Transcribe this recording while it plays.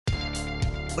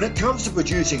When it comes to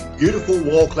producing beautiful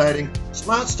wall cladding,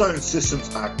 Smartstone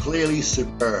systems are clearly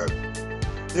superb.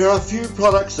 There are few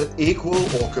products that equal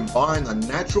or combine the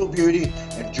natural beauty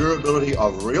and durability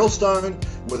of real stone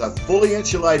with a fully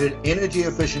insulated,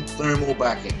 energy-efficient thermal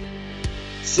backing.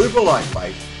 Super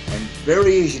lightweight and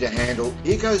very easy to handle,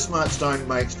 Smartstone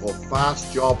makes for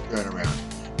fast job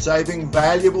turnaround, saving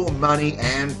valuable money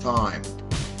and time.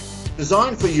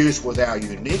 Designed for use with our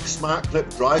unique Smart Clip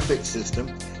dry fix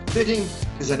system, fitting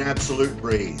is an absolute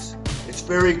breeze. It's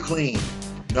very clean,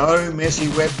 no messy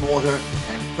wet mortar,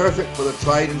 and perfect for the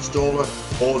trade installer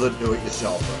or the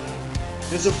do-it-yourselfer.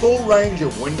 There's a full range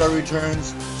of window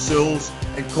returns, sills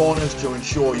and corners to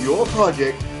ensure your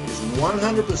project is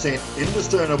 100%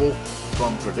 indiscernible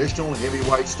from traditional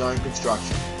heavyweight stone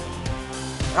construction.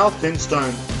 Our thin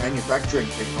stone manufacturing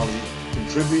technology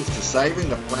contributes to saving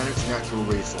the planet's natural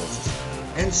resources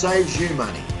and saves you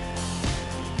money.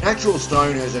 Natural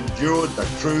stone has endured the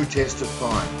true test of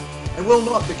time and will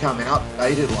not become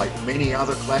outdated like many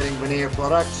other cladding veneer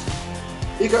products.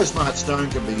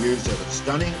 Smartstone can be used as a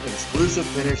stunning exclusive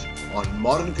finish on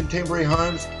modern contemporary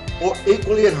homes or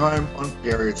equally at home on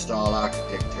period style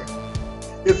architecture.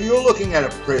 If you're looking at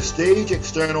a prestige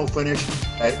external finish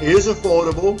that is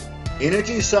affordable,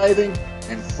 energy saving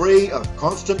and free of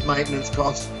constant maintenance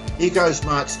costs,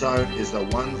 Smartstone is the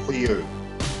one for you.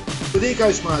 With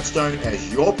Smartstone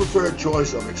as your preferred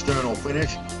choice of external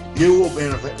finish, you will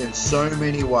benefit in so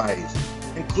many ways,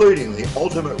 including the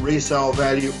ultimate resale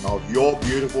value of your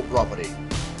beautiful property.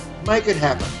 Make it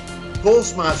happen. Call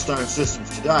Smartstone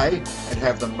Systems today and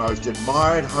have the most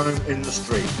admired home in the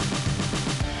street.